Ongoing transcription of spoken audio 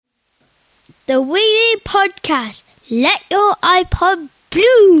the Wiggly Podcast. Let your iPod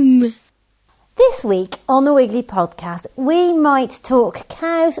bloom. This week on the Wiggly Podcast, we might talk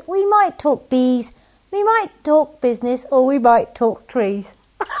cows, we might talk bees, we might talk business, or we might talk trees.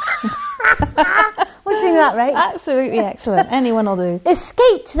 What do you think of that, Rach? Absolutely excellent. Anyone will do.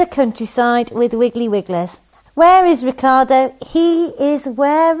 Escape to the countryside with Wiggly Wigglers. Where is Ricardo? He is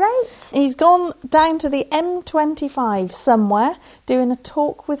where, Rach? He's gone down to the M25 somewhere, doing a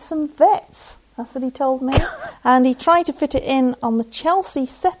talk with some vets. That's what he told me. And he tried to fit it in on the Chelsea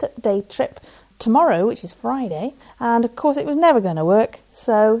set-up day trip tomorrow, which is Friday. And, of course, it was never going to work,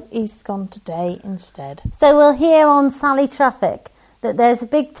 so he's gone today instead. So we'll hear on Sally Traffic that there's a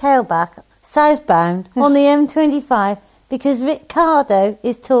big tailback southbound on the M25 because Ricardo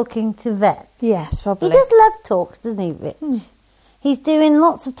is talking to vets. Yes, probably. He does love talks, doesn't he, Rich? He's doing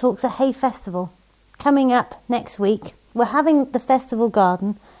lots of talks at Hay Festival. Coming up next week, we're having the festival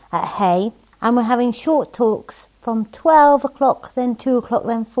garden at Hay, and we're having short talks from 12 o'clock, then 2 o'clock,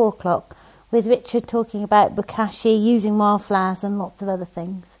 then 4 o'clock, with Richard talking about bokashi, using wildflowers and lots of other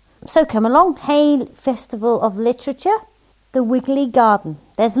things. So come along, Hay Festival of Literature, the Wiggly Garden.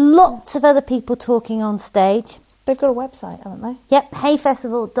 There's lots of other people talking on stage. They've got a website, haven't they? Yep,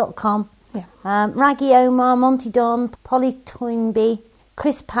 hayfestival.com. Yeah. Raggy Omar, Monty Don, Polly Toynbee,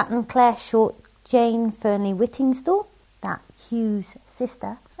 Chris Patton, Claire Short, Jane Fernley Whittingstall, that Hugh's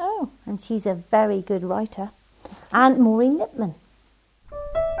sister. Oh. And she's a very good writer. Excellent. And Maureen Lipman.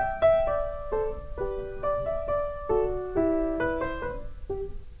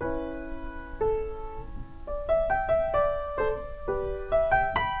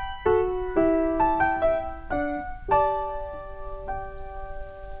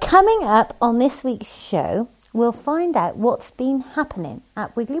 Coming up on this week's show, we'll find out what's been happening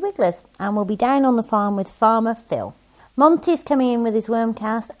at Wiggly Wigglers, and we'll be down on the farm with Farmer Phil. Monty's coming in with his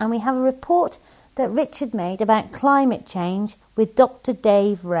wormcast, and we have a report that Richard made about climate change with Dr.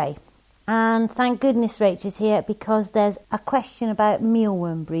 Dave Ray. And thank goodness Rach is here because there's a question about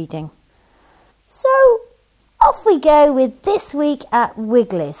mealworm breeding. So off we go with this week at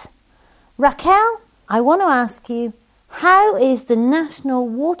Wigglies. Raquel, I want to ask you, how is the national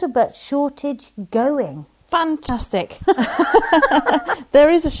water butt shortage going? Fantastic. There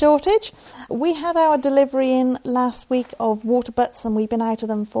is a shortage. We had our delivery in last week of water butts and we've been out of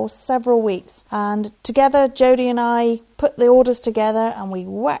them for several weeks. And together, Jodie and I put the orders together and we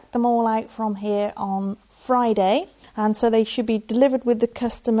whacked them all out from here on Friday. And so they should be delivered with the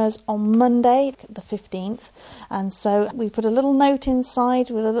customers on Monday, the 15th. And so we put a little note inside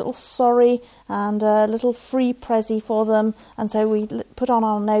with a little sorry and a little free prezzy for them. And so we put on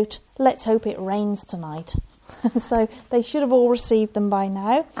our note, let's hope it rains tonight. So they should have all received them by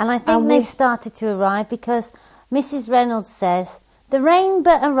now. And I think they've started to arrive because Mrs. Reynolds says, the rain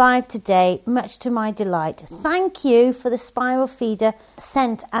but arrived today, much to my delight. Thank you for the spiral feeder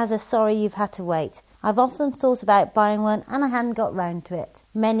sent as a sorry you've had to wait. I've often thought about buying one and I hadn't got round to it.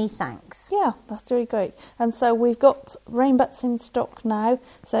 Many thanks. Yeah, that's really great. And so we've got rain butts in stock now.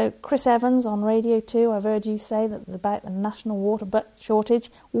 So Chris Evans on Radio 2, I've heard you say that about the national water butt shortage.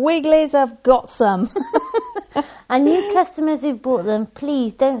 Wigglies have got some. And you customers who've bought them,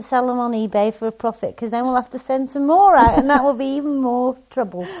 please don't sell them on eBay for a profit because then we'll have to send some more out and that will be even more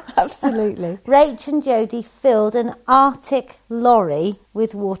trouble. Absolutely. Rach and Jodie filled an Arctic lorry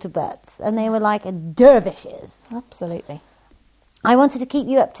with water butts and they were like dervishes. Absolutely. I wanted to keep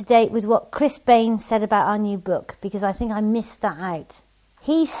you up to date with what Chris Baines said about our new book because I think I missed that out.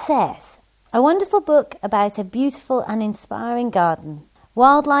 He says, a wonderful book about a beautiful and inspiring garden.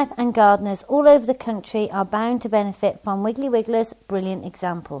 Wildlife and gardeners all over the country are bound to benefit from Wiggly Wiggler's brilliant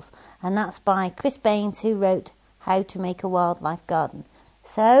examples. And that's by Chris Baines, who wrote How to Make a Wildlife Garden.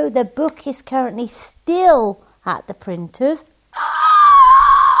 So the book is currently still at the printers.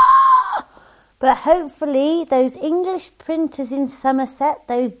 But hopefully those English printers in Somerset,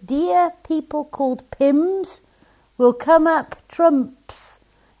 those dear people called Pims, will come up trumps.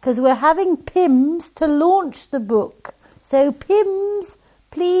 Because we're having Pims to launch the book. So Pims,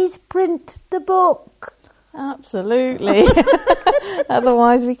 please print the book. Absolutely.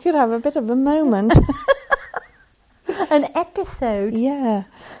 Otherwise we could have a bit of a moment. An episode. Yeah.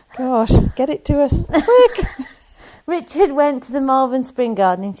 Gosh, get it to us quick. Richard went to the Malvern Spring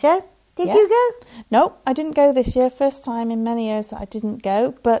Gardening Show. Did you go? No, I didn't go this year. First time in many years that I didn't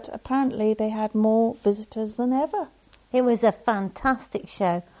go. But apparently they had more visitors than ever. It was a fantastic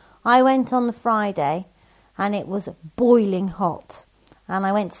show. I went on the Friday and it was boiling hot. And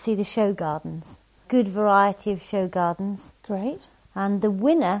I went to see the show gardens. Good variety of show gardens. Great. And the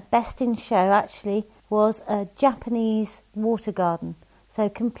winner, best in show, actually, was a Japanese water garden. So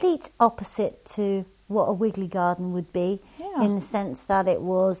complete opposite to what a Wiggly garden would be, in the sense that it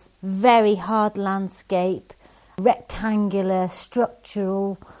was very hard landscape, rectangular,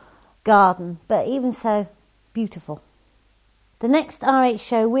 structural garden, but even so, beautiful. The next RH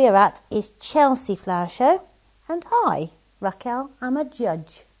show we're at is Chelsea Flower Show, and I, Raquel, am a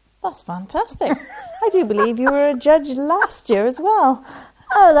judge. That's fantastic. I do believe you were a judge last year as well.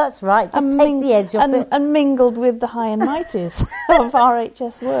 Oh, that's right. Just take the edge off it. And mingled with the high and mighties of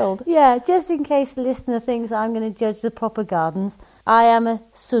RHS World. Yeah, just in case the listener thinks that I'm going to judge the proper gardens, I am a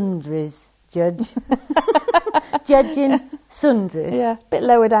sundries judge. Judging sundries. Yeah, a bit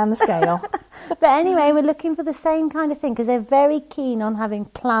lower down the scale. But anyway, we're looking for the same kind of thing because they're very keen on having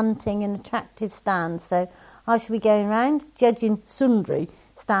planting and attractive stands. So I shall be going around judging sundry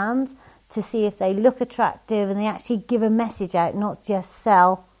stands to see if they look attractive and they actually give a message out, not just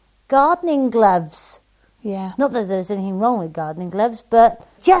sell gardening gloves. Yeah. Not that there's anything wrong with gardening gloves, but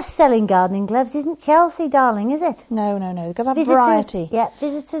just selling gardening gloves isn't Chelsea, darling, is it? No. They've got to have variety. Yeah,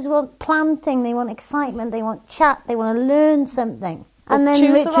 visitors want planting, they want excitement, they want chat, they want to learn something. And then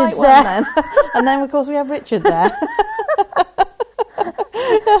choose Richard's the right there. one then. And then, of course, we have Richard there.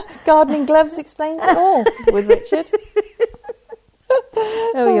 Gardening gloves explains it all with Richard.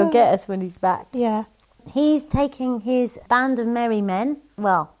 Oh, you'll get us when he's back. Yeah. He's taking his band of merry men,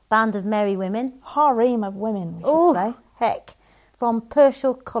 band of merry women. Harem of women, we should say. Heck. From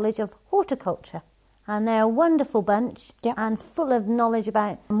Pershore College of Horticulture. And they're a wonderful bunch and full of knowledge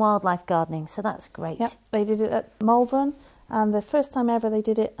about wildlife gardening, so that's great. Yep, they did it at Malvern, and the first time ever they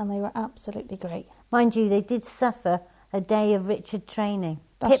did it, and they were absolutely great. Mind you, they did suffer a day of Richard training.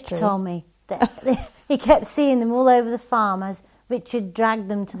 That's Pip true. told me that he kept seeing them all over the farm as Richard dragged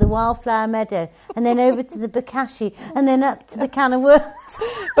them to the wildflower meadow and then over to the bokashi and then up to the can of worms.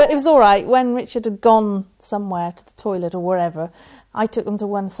 But it was all right. When Richard had gone somewhere to the toilet or wherever, I took them to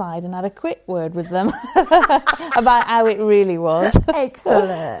one side and had a quick word with them about how it really was.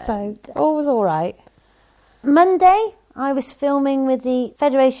 Excellent. So all was all right. Monday, I was filming with the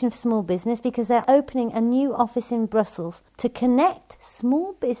Federation of Small Business because they're opening a new office in Brussels to connect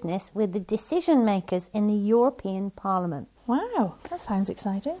small business with the decision makers in the European Parliament. Wow, that sounds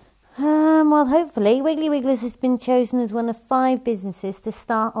exciting. Well, hopefully. Wiggly Wigglers has been chosen as one of 5 businesses to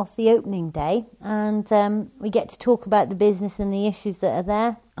start off the opening day. And we get to talk about the business and the issues that are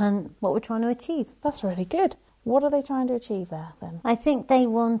there and what we're trying to achieve. That's really good. What are they trying to achieve there, then? I think they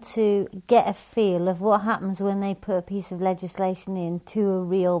want to get a feel of what happens when they put a piece of legislation into a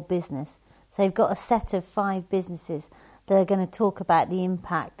real business. So they've got a set of 5 businesses that are going to talk about the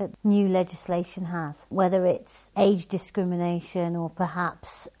impact that new legislation has, whether it's age discrimination or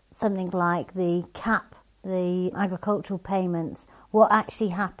perhaps something like the CAP, the agricultural payments, what actually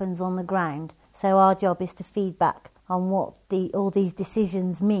happens on the ground. So our job is to feedback on what all these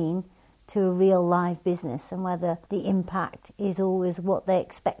decisions mean to a real live business and whether the impact is always what they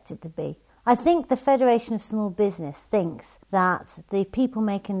expect it to be. I think the Federation of Small Business thinks that the people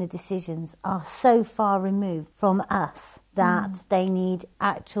making the decisions are so far removed from us that they need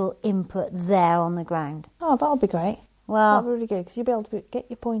actual input there on the ground. Oh, that'll be great. Well, that'll be really good because you'll be able to get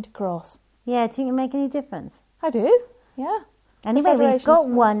your point across. Yeah, do you think it'll make any difference? I do, yeah. Anyway, we've got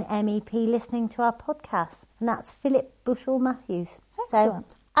one MEP listening to our podcast, and that's Philip Bushell-Matthews.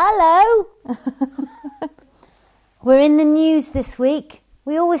 Excellent. So, hello! We're in the news this week.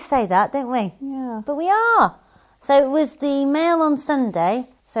 We always say that, don't we? Yeah. But we are. So it was the Mail on Sunday.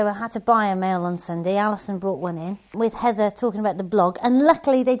 So I had to buy a Mail on Sunday. Alison brought one in with Heather talking about the blog. And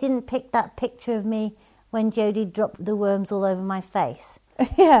luckily they didn't pick that picture of me when Jodie dropped the worms all over my face.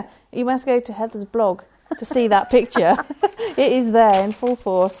 Yeah, you must go to Heather's blog to see that picture. It is there in full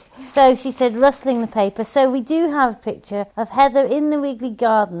force. So she said, rustling the paper. So we do have a picture of Heather in the Wiggly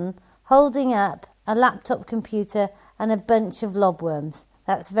garden holding up a laptop computer and a bunch of lobworms.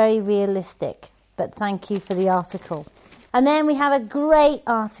 That's very realistic, but thank you for the article. And then we have a great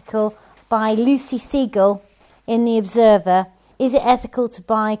article by Lucy Siegel in The Observer, Is It Ethical to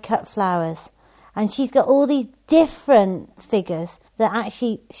Buy Cut Flowers? And she's got all these different figures that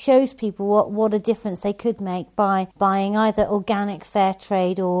actually shows people what a difference they could make by buying either organic, fair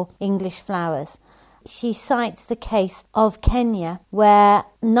trade or English flowers. She cites the case of Kenya, where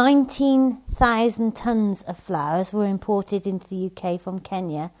 19,000 tonnes of flowers were imported into the UK from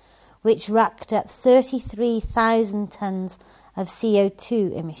Kenya, which racked up 33,000 tonnes of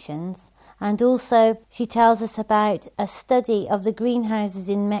CO2 emissions. And also, she tells us about a study of the greenhouses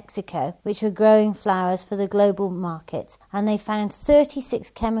in Mexico, which were growing flowers for the global market. And they found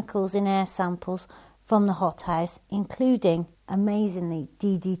 36 chemicals in air samples from the hothouse, including, amazingly,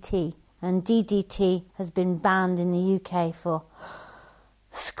 DDT. And DDT has been banned in the UK for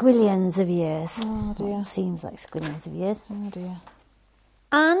squillions of years. Oh dear. Well, seems like squillions of years. Oh dear.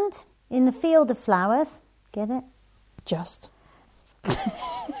 And in the field of flowers, get it? Just.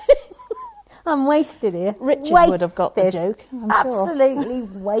 I'm wasted here. Richard would have got the joke, I'm sure. Absolutely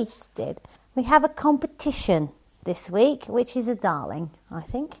wasted. We have a competition this week, which is a darling, I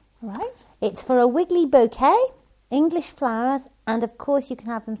think. Right. It's for a Wiggly bouquet, English flowers, and of course you can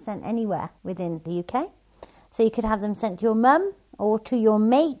have them sent anywhere within the UK. So you could have them sent to your mum or to your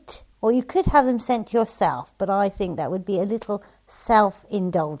mate, or you could have them sent to yourself, but I think that would be a little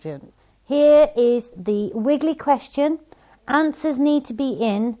self-indulgent. Here is the Wiggly question. Answers need to be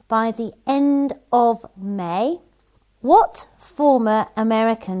in by the end of May. What former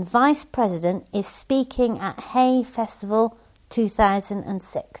American vice president is speaking at Hay Festival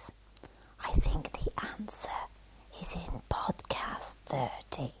 2006? I think the answer is in podcast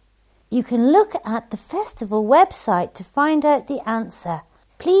 30. You can look at the festival website to find out the answer.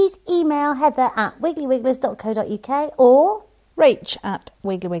 Please email Heather at wigglywigglers.co.uk or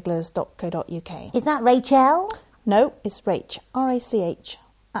rach@wigglywigglers.co.uk. Is that Rachel? No, it's Rach, R-A-C-H,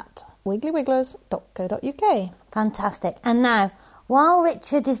 at wigglywigglers.co.uk. Fantastic. And now, while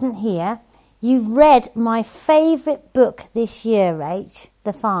Richard isn't here, you've read my favourite book this year, Rach,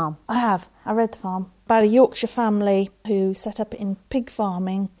 The Farm. I have. I read The Farm. About a Yorkshire family who set up in pig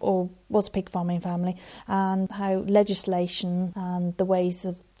farming, or was a pig farming family, and how legislation and the ways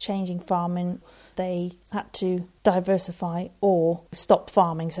of changing farming, they had to diversify or stop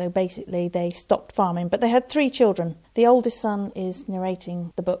farming. So basically they stopped farming, but they had 3 children. The oldest son is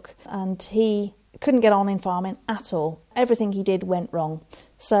narrating the book, and he couldn't get on in farming at all. Everything he did went wrong.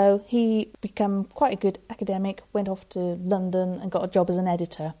 So he became quite a good academic, went off to London and got a job as an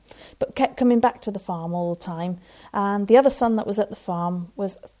editor, but kept coming back to the farm all the time. And the other son that was at the farm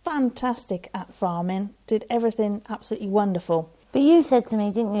was fantastic at farming, did everything absolutely wonderful. But you said to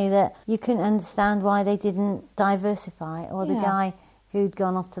me, didn't you, that you couldn't understand why they didn't diversify, or the guy who'd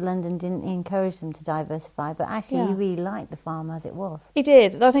gone off to London didn't encourage them to diversify, but actually he really liked the farm as it was. He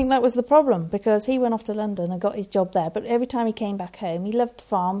did. I think that was the problem, because he went off to London and got his job there, but every time he came back home, he loved the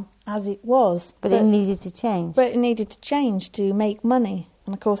farm as it was. But it needed to change. But it needed to change to make money.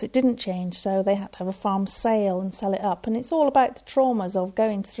 And of course it didn't change, so they had to have a farm sale and sell it up. And it's all about the traumas of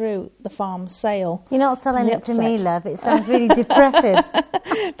going through the farm sale. You're not selling it to me, love. It sounds really depressive.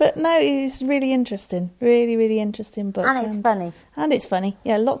 But no, it's really interesting. Really, really interesting book. And it's funny. And it's funny.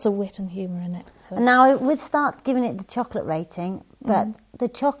 Yeah, lots of wit and humour in it. So. And now we'd start giving it the chocolate rating, but the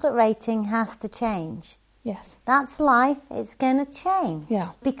chocolate rating has to change. Yes. That's life. It's going to change.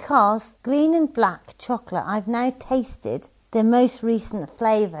 Yeah. Because green and black chocolate, I've now tasted the most recent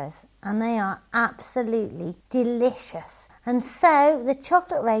flavours, and they are absolutely delicious. And so the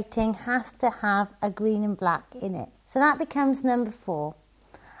chocolate rating has to have a green and black in it. So that becomes number 4.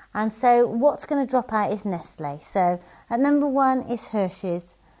 And so what's going to drop out is Nestle. So at number 1 is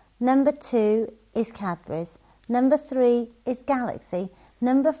Hershey's. Number 2 is Cadbury's. Number 3 is Galaxy.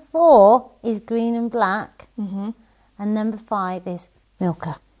 Number 4 is green and black. Mm-hmm. And number 5 is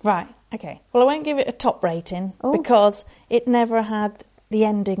Milka. Right, okay. Well, I won't give it a top rating because it never had the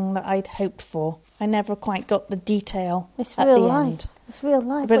ending that I'd hoped for. I never quite got the detail it's at real the life. end. It's real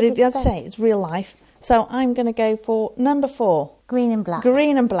life. But it does say it's real life. So I'm going to go for number 4. Green and black.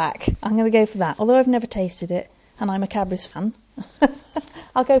 Green and black. I'm going to go for that. Although I've never tasted it and I'm a Cadbury's fan,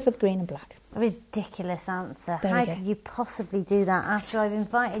 I'll go for the green and black. Ridiculous answer. There How we go. could you possibly do that after I've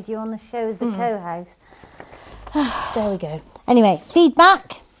invited you on the show as the co-host? There we go. Anyway,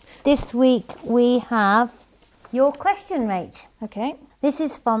 feedback. This week we have your question, Rach. Okay. This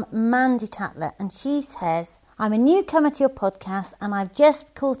is from Mandy Tatler, and she says, I'm a newcomer to your podcast and I've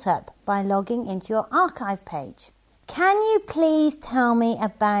just caught up by logging into your archive page. Can you please tell me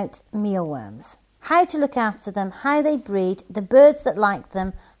about mealworms? How to look after them, how they breed, the birds that like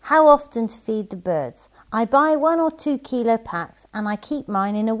them, how often to feed the birds. I buy 1 or 2 kilo packs and I keep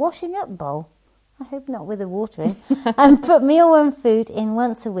mine in a washing up bowl. I hope not with the water in. And put mealworm food in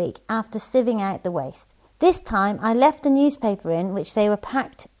once a week after sieving out the waste. This time I left the newspaper in which they were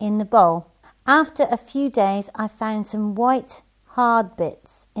packed in the bowl. After a few days I found some white hard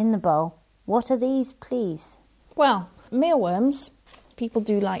bits in the bowl. What are these, please? Well, mealworms, people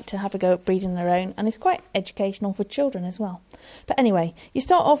do like to have a go at breeding their own, and it's quite educational for children as well. But anyway, you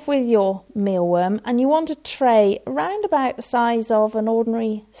start off with your mealworm and you want a tray around about the size of an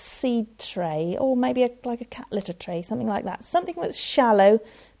ordinary seed tray, or maybe like a cat litter tray, something like that. Something that's shallow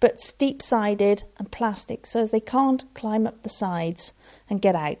but steep-sided and plastic so as they can't climb up the sides and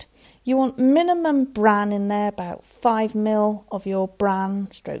get out. You want minimum bran in there, about 5 ml of your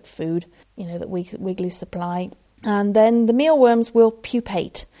bran stroke food, that Wiggly supply. And then the mealworms will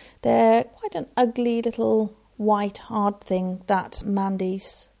pupate. They're quite an ugly little white hard thing that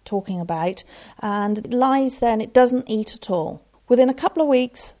Mandy's talking about, and it lies there and it doesn't eat at all. Within a couple of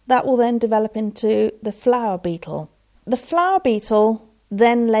weeks, that will then develop into the flower beetle. The flower beetle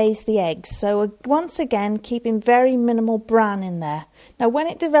then lays the eggs, so once again keeping very minimal bran in there. Now when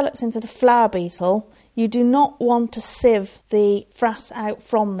it develops into the flower beetle, you do not want to sieve the frass out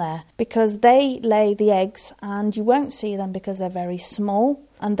from there, because they lay the eggs and you won't see them because they're very small,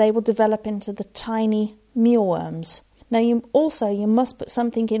 and they will develop into the tiny mealworms. Now you must put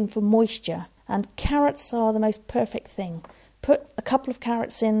something in for moisture, and carrots are the most perfect thing. Put a couple of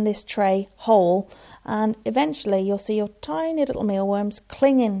carrots in this tray whole, and eventually you'll see your tiny little mealworms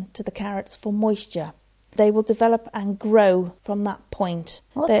clinging to the carrots for moisture. They will develop and grow from that point.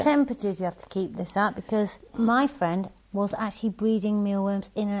 What temperature do you have to keep this at? Because my friend was actually breeding mealworms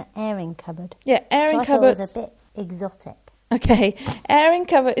in an airing cupboard. Yeah, airing cupboards. I thought it was a bit exotic. Okay, airing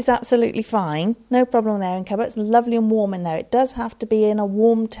cupboard is absolutely fine. No problem with airing cupboard. It's lovely and warm in there. It does have to be in a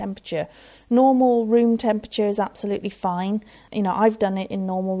warm temperature. Normal room temperature is absolutely fine. You know, I've done it in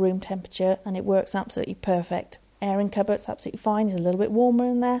normal room temperature and it works absolutely perfect. Airing cupboard's absolutely fine. It's a little bit warmer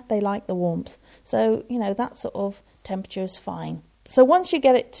in there. They like the warmth. So, you know, that sort of temperature is fine. So once you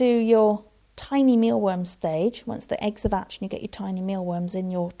get it to your tiny mealworm stage, once the eggs have hatched and you get your tiny mealworms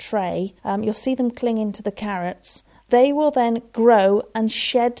in your tray, you'll see them clinging to the carrots. They will then grow and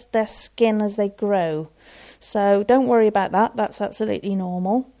shed their skin as they grow. So don't worry about that. That's absolutely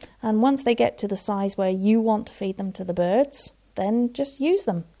normal. And once they get to the size where you want to feed them to the birds, then just use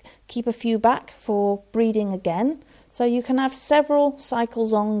them. Keep a few back for breeding again. So you can have several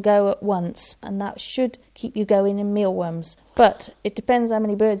cycles on go at once, and that should keep you going in mealworms. But it depends how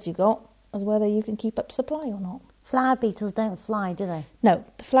many birds you got, as whether you can keep up supply or not. Flower beetles don't fly, do they? No,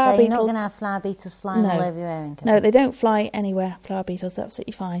 the flower beetle... So you're not going to have flower beetles flying all over your airing cupboard? No, they don't fly anywhere. Flower beetles are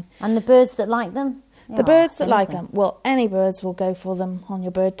absolutely fine. And the birds that like them? The birds that like them, well, any birds will go for them on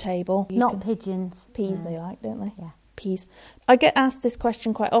your bird table. Not pigeons. Peas they like, don't they? Yeah. Peas. I get asked this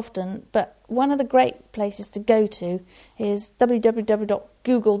question quite often, but one of the great places to go to is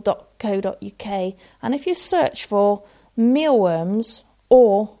www.google.co.uk, and if you search for mealworms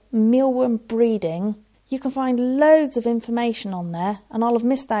or mealworm breeding, you can find loads of information on there, and I'll have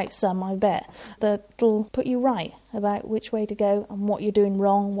missed out some, I bet, that'll put you right about which way to go and what you're doing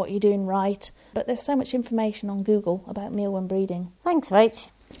wrong, what you're doing right. But there's so much information on Google about mealworm breeding. Thanks, Rach.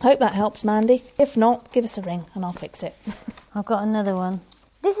 Hope that helps, Mandy. If not, give us a ring and I'll fix it. I've got another one.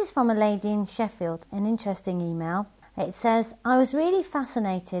 This is from a lady in Sheffield, an interesting email. It says, I was really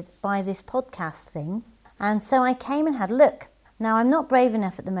fascinated by this podcast thing, and so I came and had a look. Now, I'm not brave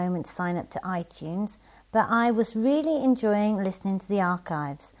enough at the moment to sign up to iTunes, but I was really enjoying listening to the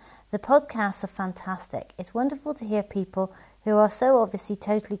archives. The podcasts are fantastic. It's wonderful to hear people who are so obviously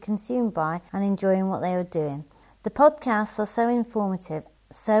totally consumed by and enjoying what they are doing. The podcasts are so informative,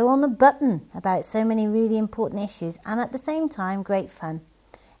 so on the button about so many really important issues, and at the same time great fun.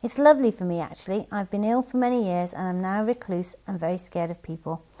 It's lovely for me actually. I've been ill for many years and I'm now a recluse and very scared of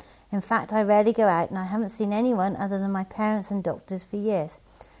people. In fact, I rarely go out and I haven't seen anyone other than my parents and doctors for years.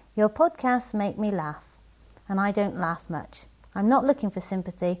 Your podcasts make me laugh, and I don't laugh much. I'm not looking for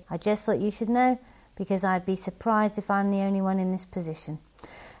sympathy. I just thought you should know, because I'd be surprised if I'm the only one in this position.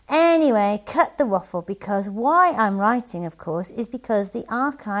 Anyway, cut the waffle, because why I'm writing, of course, is because the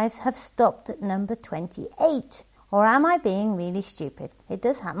archives have stopped at number 28. Or am I being really stupid? It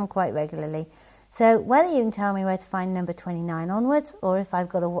does happen quite regularly. So whether you can tell me where to find number 29 onwards, or if I've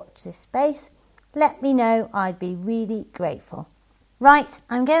got to watch this space, let me know. I'd be really grateful. Right,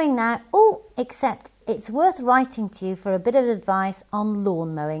 I'm going now. Oh, except it's worth writing to you for a bit of advice on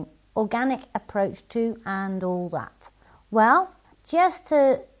lawn mowing, organic approach to, and all that. Well, just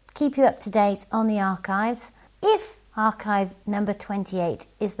to keep you up to date on the archives, if archive number 28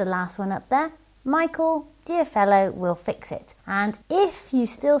 is the last one up there, Michael, dear fellow, will fix it. And if you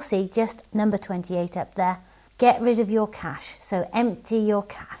still see just number 28 up there, get rid of your cache. So empty your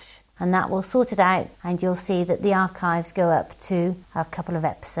cache. And that will sort it out, and you'll see that the archives go up to a couple of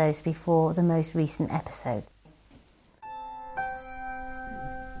episodes before the most recent episode.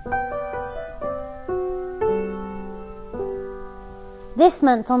 This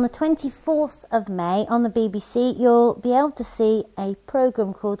month, on the 24th of May, on the BBC, you'll be able to see a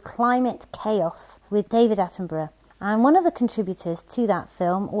programme called Climate Chaos with David Attenborough. And one of the contributors to that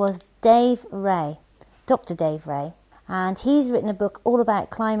film was Dave Ray, Dr. Dave Ray. And he's written a book all about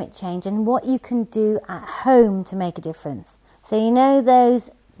climate change and what you can do at home to make a difference. So you know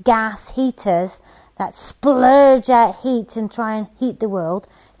those gas heaters that splurge out heat and try and heat the world?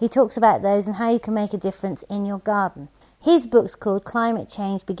 He talks about those and how you can make a difference in your garden. His book's called Climate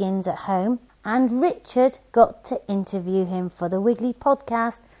Change Begins at Home, and Richard got to interview him for the Wiggly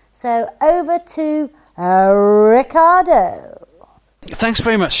Podcast. So over to Ricardo. Thanks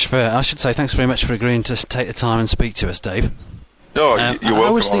very much for agreeing to take the time and speak to us, Dave. Oh, you're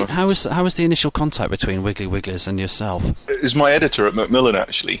welcome. How was the initial contact between Wiggly Wigglers and yourself? It was my editor at Macmillan,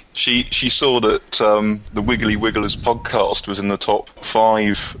 actually. She saw that the Wiggly Wigglers podcast was in the top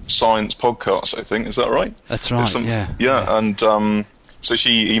 5 science podcasts, I think. Is that right? That's right, yeah. And so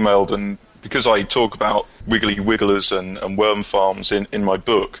she emailed, and because I talk about Wiggly Wigglers and worm farms in my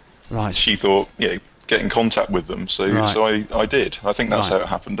book, right, she thought, get in contact with them. So I did. I think that's how it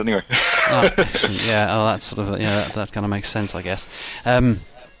happened anyway. Excellent. That kind of makes sense, I guess. I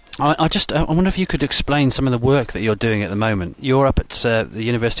wonder if you could explain some of the work that you're doing at the moment. You're up at the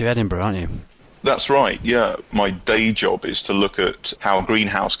University of Edinburgh, aren't you? That's right, yeah. My day job is to look at how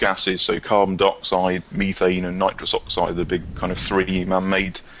greenhouse gases, so carbon dioxide, methane and nitrous oxide, the big kind of 3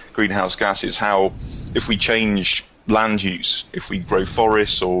 man-made greenhouse gases, how if we change land use, if we grow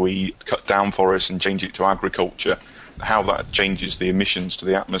forests or we cut down forests and change it to agriculture, how that changes the emissions to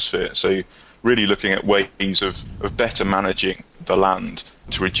the atmosphere. So really looking at ways of better managing the land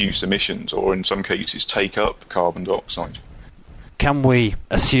to reduce emissions, or in some cases take up carbon dioxide. Can we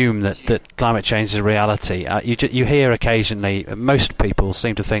assume that climate change is a reality? You hear occasionally, most people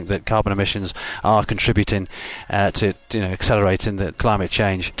seem to think that carbon emissions are contributing to accelerating the climate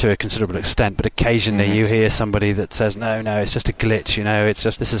change to a considerable extent, but occasionally you hear somebody that says, no, it's just a glitch, it's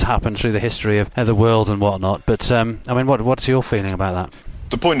just this has happened through the history of the world and whatnot. But, what's your feeling about that?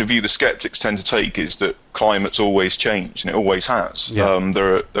 The point of view the sceptics tend to take is that climate's always changed, and it always has. Yeah.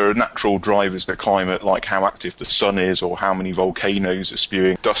 There are natural drivers to climate, like how active the sun is or how many volcanoes are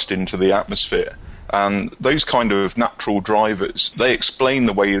spewing dust into the atmosphere. And those kind of natural drivers, they explain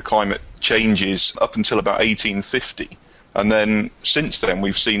the way the climate changes up until about 1850. And then since then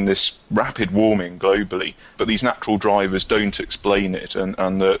we've seen this rapid warming globally, but these natural drivers don't explain it, and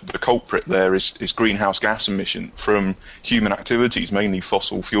the culprit there is greenhouse gas emission from human activities, mainly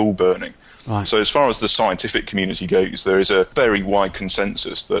fossil fuel burning. Right. So as far as the scientific community goes, there is a very wide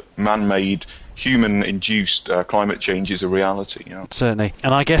consensus that man-made, human-induced climate change is a reality. Certainly.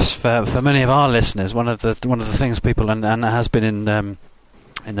 And I guess for many of our listeners, one of the things people, and has been in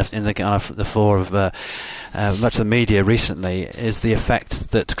the kind of the fore of much of the media recently, is the effect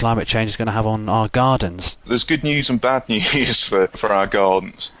that climate change is going to have on our gardens. There's good news and bad news for our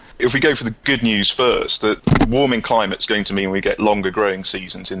gardens. If we go for the good news first, that the warming climate's going to mean we get longer growing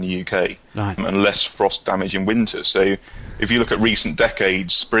seasons in the UK, right, and less frost damage in winter. So if you look at recent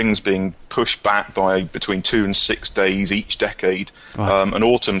decades, spring's being pushed back by between 2 and 6 days each decade, right, and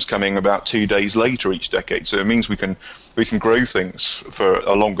autumn's coming about 2 days later each decade. So it means we can grow things for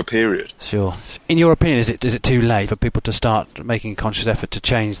a longer period. Sure. In your opinion, is it too late for people to start making a conscious effort to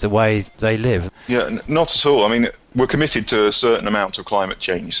change the way they live? Yeah, not at all. I mean, we're committed to a certain amount of climate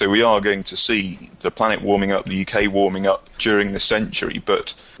change, so we are going to see the planet warming up, the UK warming up during this century,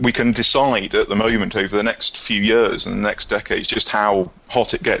 but we can decide at the moment over the next few years and the next decades just how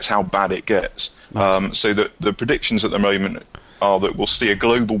hot it gets, how bad it gets. Right. So that the predictions at the moment are that we'll see a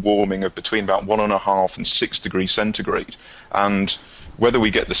global warming of between about 1.5 and 6 degrees centigrade, and whether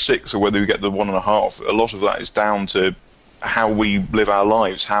we get the 6 or whether we get the 1.5, a lot of that is down to how we live our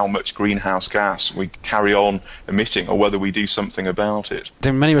lives, how much greenhouse gas we carry on emitting, or whether we do something about it.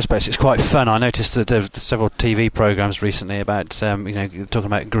 In many respects, it's quite fun. I noticed that there were several TV programmes recently about, talking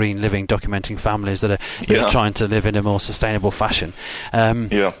about green living, documenting families that are trying to live in a more sustainable fashion.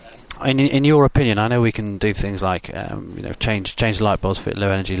 In your opinion, I know we can do things like change light bulbs, fit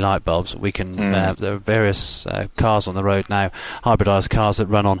low energy light bulbs. We can there are various cars on the road now, hybridised cars that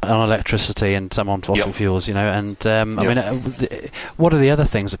run on electricity and some on fossil fuels. What are the other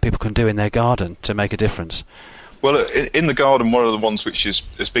things that people can do in their garden to make a difference? Well, in the garden, one of the ones which has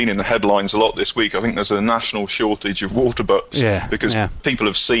been in the headlines a lot this week, I think there's a national shortage of water butts, because people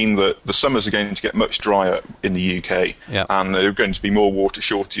have seen that the summers are going to get much drier in the UK, and there are going to be more water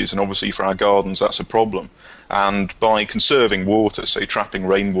shortages, and obviously for our gardens that's a problem. And by conserving water, say trapping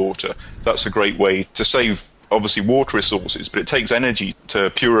rainwater, that's a great way to save obviously water resources, but it takes energy to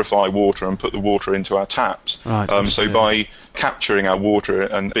purify water and put the water into our taps. Right, so by capturing our water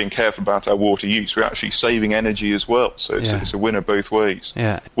and being careful about our water use, we're actually saving energy as well. So it's a winner both ways.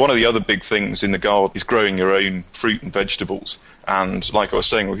 Yeah. One of the other big things in the garden is growing your own fruit and vegetables. And like I was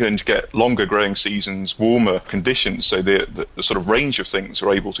saying, we're going to get longer growing seasons, warmer conditions, so the sort of range of things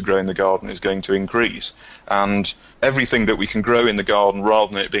we're able to grow in the garden is going to increase. And everything that we can grow in the garden,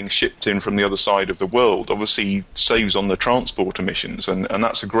 rather than it being shipped in from the other side of the world, obviously obviously saves on the transport emissions, and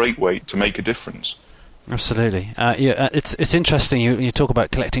that's a great way to make a difference. Absolutely. It's interesting you talk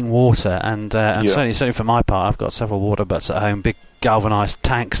about collecting water, and certainly for my part, I've got several water butts at home, big galvanised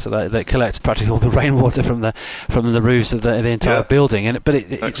tanks that collect practically all the rainwater from the roofs of the entire building. But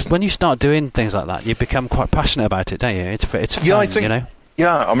it's when you start doing things like that, you become quite passionate about it, don't you? It's fun, I think, you know.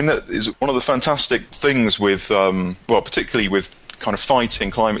 Yeah, I mean, that is one of the fantastic things with, particularly with kind of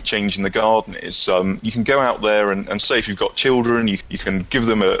fighting climate change in the garden is you can go out there and say if you've got children, you can give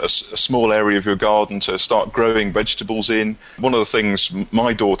them a small area of your garden to start growing vegetables in. One of the things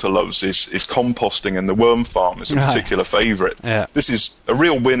my daughter loves is composting, and the worm farm is a particular favourite. Yeah. This is a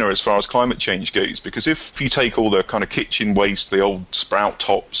real winner as far as climate change goes, because if you take all the kind of kitchen waste, the old sprout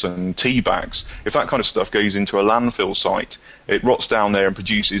tops and tea bags, if that kind of stuff goes into a landfill site, it rots down there and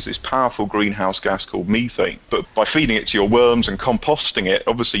produces this powerful greenhouse gas called methane. But by feeding it to your worms and composting it,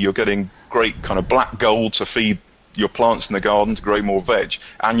 obviously you're getting great kind of black gold to feed your plants in the garden to grow more veg,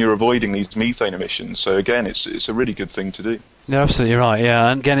 and you're avoiding these methane emissions. So again, it's a really good thing to do. You're absolutely right, yeah.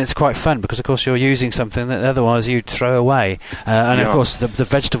 And again, it's quite fun because, of course, you're using something that otherwise you'd throw away. Of course, the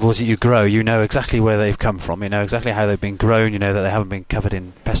vegetables that you grow, you know exactly where they've come from. You know exactly how they've been grown. You know that they haven't been covered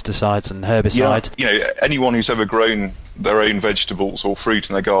in pesticides and herbicides. Yeah. You know, anyone who's ever grown their own vegetables or fruit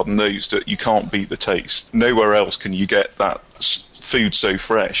in their garden knows that you can't beat the taste. Nowhere else can you get that food so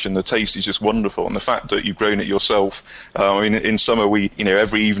fresh, and the taste is just wonderful. And the fact that you've grown it yourself, in summer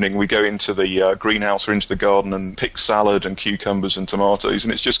every evening we go into the greenhouse or into the garden and pick salad and cucumbers and tomatoes,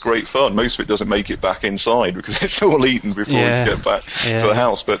 and it's just great fun. Most of it doesn't make it back inside because it's all eaten before we get back to the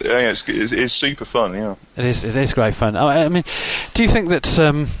house, but it's super fun. It is great fun. I mean, do you think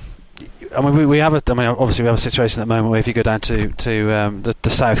that we have obviously we have a situation at the moment where if you go down to the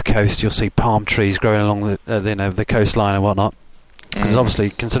south coast, you'll see palm trees growing along the coastline and whatnot. Because it's obviously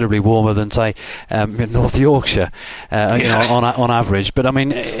considerably warmer than, say, North Yorkshire, on average. But I mean,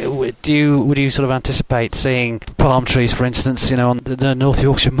 would you sort of anticipate seeing palm trees, for instance, on the North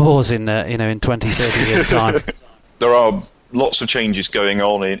Yorkshire moors in 20, 30 years' time? There are lots of changes going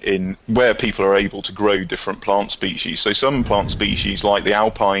on in where people are able to grow different plant species. So some plant species, like the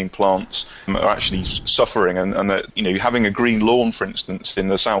alpine plants, are actually suffering, and having a green lawn, for instance, in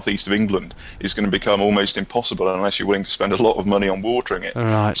the southeast of England is going to become almost impossible unless you're willing to spend a lot of money on watering it.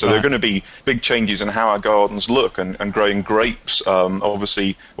 Right, so there are going to be big changes in how our gardens look, and growing grapes.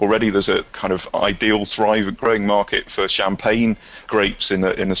 Obviously, already there's a kind of ideal thriving growing market for champagne grapes in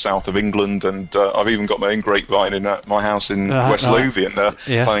the south of England, and I've even got my own grapevine in my house in West Lothian,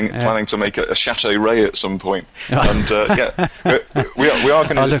 planning to make a Chateau Ray at some point. And we are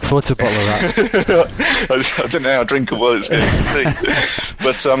going to. I look forward to a bottle of that. I don't know how drinkable it's going to be,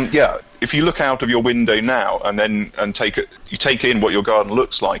 but if you look out of your window now and take in what your garden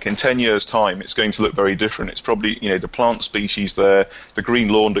looks like, in 10 years' time, it's going to look very different. It's probably, the plant species there, the green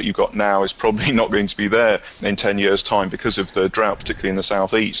lawn that you've got now is probably not going to be there in 10 years' time because of the drought, particularly in the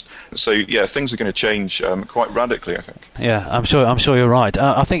southeast. So, things are going to change quite radically, I think. Yeah, I'm sure you're right.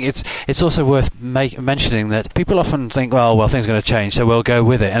 I think it's also worth mentioning that people often think, well, things are going to change, so we'll go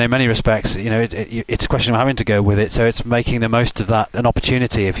with it. And in many respects, it's a question of having to go with it. So it's making the most of that, an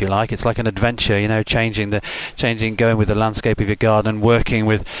opportunity, if you like. It's like an adventure, going with the landscape of your garden, working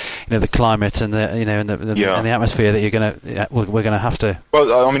with the climate and and the atmosphere that we're going to have to.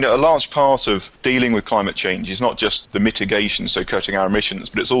 Well, I mean, a large part of dealing with climate change is not just the mitigation, so cutting our emissions,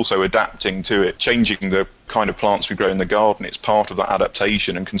 but it's also adapting to it, changing the kind of plants we grow in the garden. It's part of that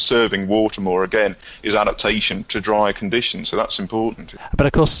adaptation, and conserving water more, again, is adaptation to dry conditions, so that's important. But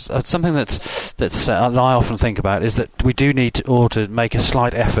of course, something that I often think about is that we do need to make a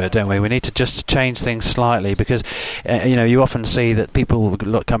slight effort, don't we? We need to just change things slightly, because you often see that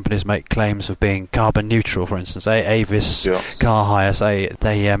companies make claims of being carbon neutral. For instance, Avis Car Hire say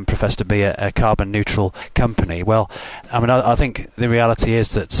they profess to be a carbon neutral company. Well, I mean, I think the reality is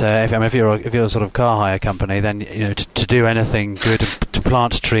that if you're a sort of car hire company, then to do anything good to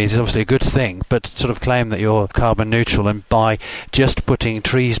plant trees is obviously a good thing, but to sort of claim that you're carbon neutral and by just putting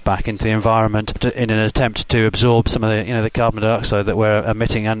trees back into the environment in an attempt to absorb some of the carbon dioxide that we're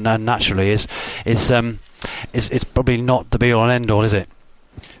emitting unnaturally is probably not the be all and end all, is it?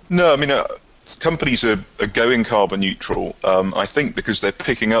 No, I mean, companies are going carbon neutral, I think, because they're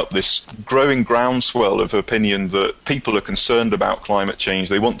picking up this growing groundswell of opinion that people are concerned about climate change.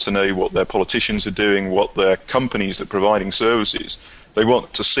 They want to know what their politicians are doing, what their companies that are providing services. They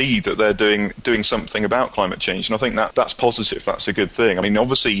want to see that they're doing something about climate change, and I think that's positive. That's a good thing. I mean,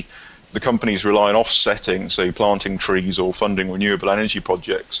 obviously, the companies rely on offsetting, say planting trees or funding renewable energy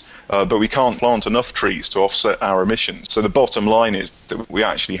projects, but we can't plant enough trees to offset our emissions. So the bottom line is that we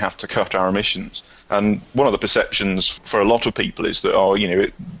actually have to cut our emissions. And one of the perceptions for a lot of people is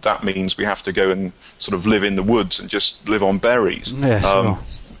that, that means we have to go and sort of live in the woods and just live on berries. Yeah, sure.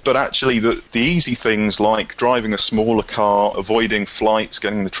 But actually, the easy things like driving a smaller car, avoiding flights,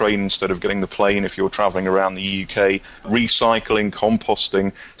 getting the train instead of getting the plane if you're travelling around the UK, recycling,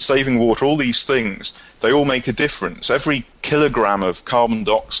 composting, saving water, all these things, they all make a difference. Every kilogram of carbon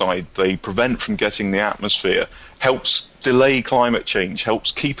dioxide they prevent from getting the atmosphere helps delay climate change,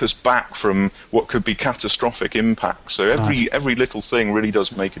 helps keep us back from what could be catastrophic impacts. So every little thing really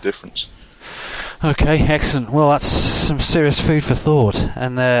does make a difference. Okay, excellent. Well, that's some serious food for thought.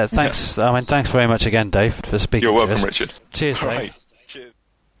 And thanks. Yeah. Thanks very much again, Dave, for speaking. You're welcome, to us. Richard. Cheers, Dave. Right. Cheers.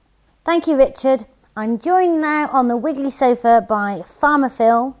 Thank you, Richard. I'm joined now on the Wiggly sofa by Farmer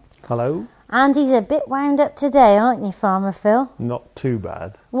Phil. Hello. And he's a bit wound up today, aren't you, Farmer Phil? Not too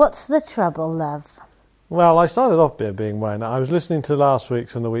bad. What's the trouble, love? Well, I started off being wound up. I was listening to last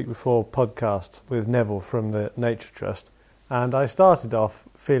week's and the week before podcast with Neville from the Nature Trust. And I started off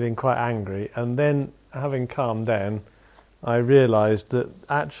feeling quite angry, and then, having calmed down, I realised that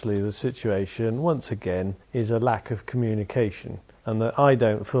actually the situation, once again, is a lack of communication, and that I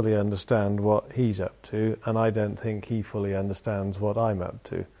don't fully understand what he's up to, and I don't think he fully understands what I'm up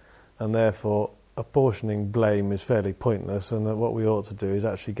to. And therefore, apportioning blame is fairly pointless, and that what we ought to do is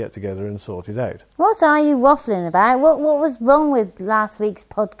actually get together and sort it out. What are you waffling about? What was wrong with last week's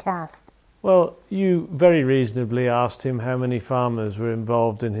podcast? Well, you very reasonably asked him how many farmers were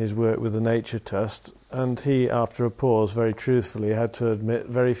involved in his work with the Nature Trust, and he, after a pause, very truthfully had to admit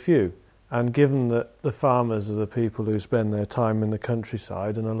very few. And given that the farmers are the people who spend their time in the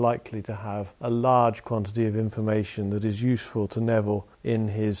countryside and are likely to have a large quantity of information that is useful to Neville in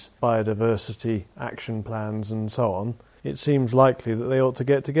his biodiversity action plans and so on, it seems likely that they ought to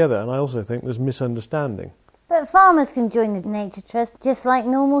get together. And I also think there's misunderstanding. But farmers can join the Nature Trust just like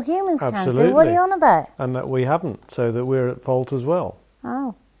normal humans can. Absolutely. So what are you on about? And that we haven't, so that we're at fault as well.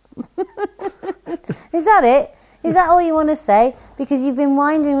 Oh. Is that it? Is that all you want to say? Because you've been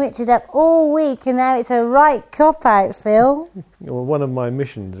winding Richard up all week and now it's a right cop-out, Phil. Well, one of my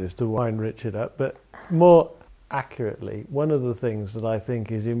missions is to wind Richard up, but more accurately, one of the things that I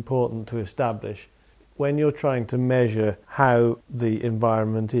think is important to establish when you're trying to measure how the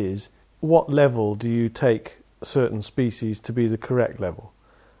environment is, what level do you take certain species to be the correct level?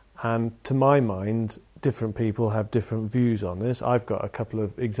 And to my mind, different people have different views on this. I've got a couple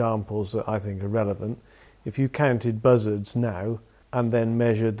of examples that I think are relevant. If you counted buzzards now and then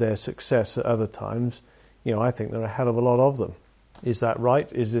measured their success at other times, I think there are a hell of a lot of them. Is that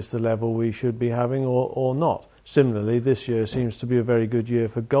right? Is this the level we should be having or not? Similarly, this year seems to be a very good year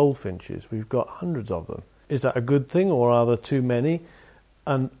for goldfinches. We've got hundreds of them. Is that a good thing, or are there too many?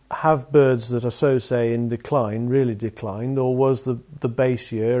 And have birds that are so say in decline really declined, or was the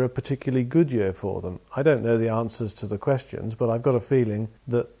base year a particularly good year for them? I don't know the answers to the questions, but I've got a feeling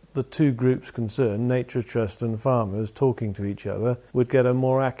that the two groups concerned, Nature Trust and farmers, talking to each other would get a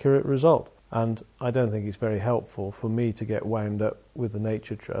more accurate result. And I don't think it's very helpful for me to get wound up with the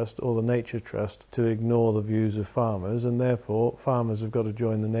Nature Trust or the Nature Trust to ignore the views of farmers, and therefore farmers have got to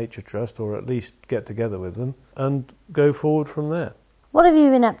join the Nature Trust, or at least get together with them and go forward from there. What have you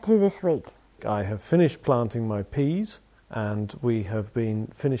been up to this week? I have finished planting my peas, and we have been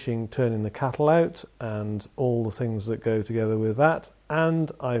finishing turning the cattle out and all the things that go together with that,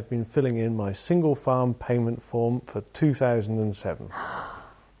 and I've been filling in my single farm payment form for 2007.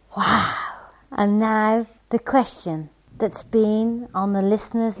 Wow! And now the question that's been on the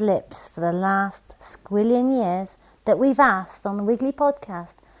listeners' lips for the last squillion years that we've asked on the Wiggly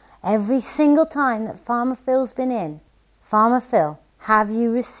Podcast every single time that Farmer Phil's been in. Farmer Phil, have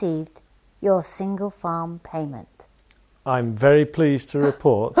you received your single farm payment? I'm very pleased to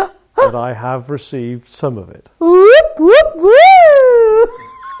report that I have received some of it. Whoop, whoop, woo!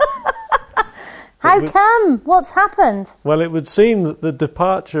 How come? What's happened? Well, it would seem that the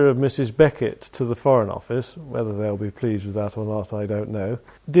departure of Mrs. Beckett to the Foreign Office, whether they'll be pleased with that or not, I don't know,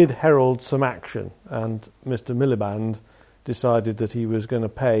 did herald some action, and Mr. Miliband decided that he was going to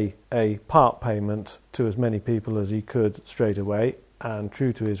pay a part payment to as many people as he could straight away, and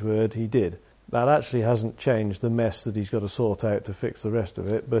true to his word, he did. That actually hasn't changed the mess that he's got to sort out to fix the rest of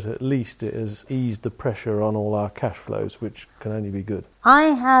it, but at least it has eased the pressure on all our cash flows, which can only be good. I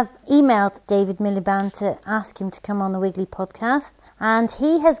have emailed David Miliband to ask him to come on the Wiggly Podcast, and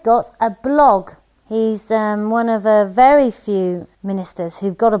he has got a blog. He's one of a very few ministers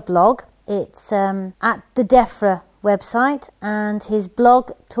who've got a blog. It's at the DEFRA website, and his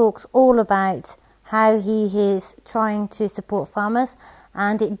blog talks all about how he is trying to support farmers,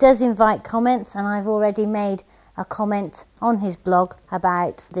 and it does invite comments, and I've already made a comment on his blog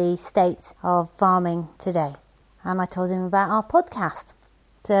about the state of farming today, and I told him about our podcast,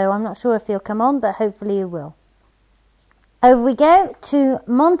 so I'm not sure if he'll come on, but hopefully he will. Over we go to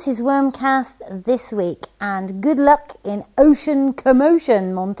Monty's Wormcast this week, and good luck in ocean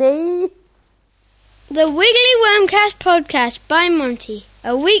commotion, Monty. The Wiggly Wormcast podcast by Monty,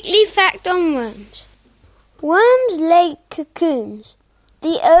 a weekly fact on worms. Worms lay cocoons.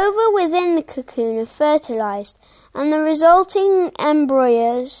 The ova within the cocoon are fertilised, and the resulting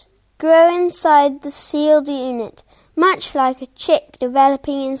embryos grow inside the sealed unit, much like a chick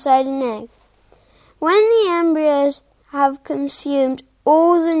developing inside an egg. When the embryos have consumed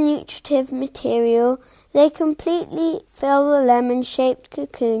all the nutritive material, they completely fill the lemon-shaped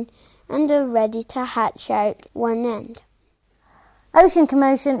cocoon and are ready to hatch out one end. Ocean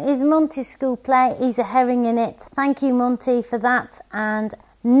Commotion is Monty's school play. He's a herring in it. Thank you, Monty, for that. And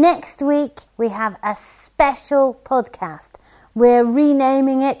next week we have a special podcast. We're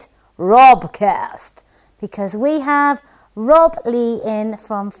renaming it Robcast because we have Rob Lee in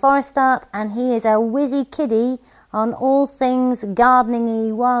from Forest Art, and he is a whizzy kiddie on all things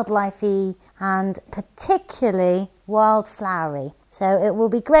gardening-y, wildlife-y, and particularly wildflowery. So it will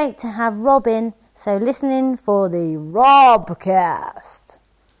be great to have Rob in. So listen in for the Robcast.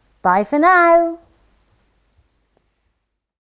 Bye for now.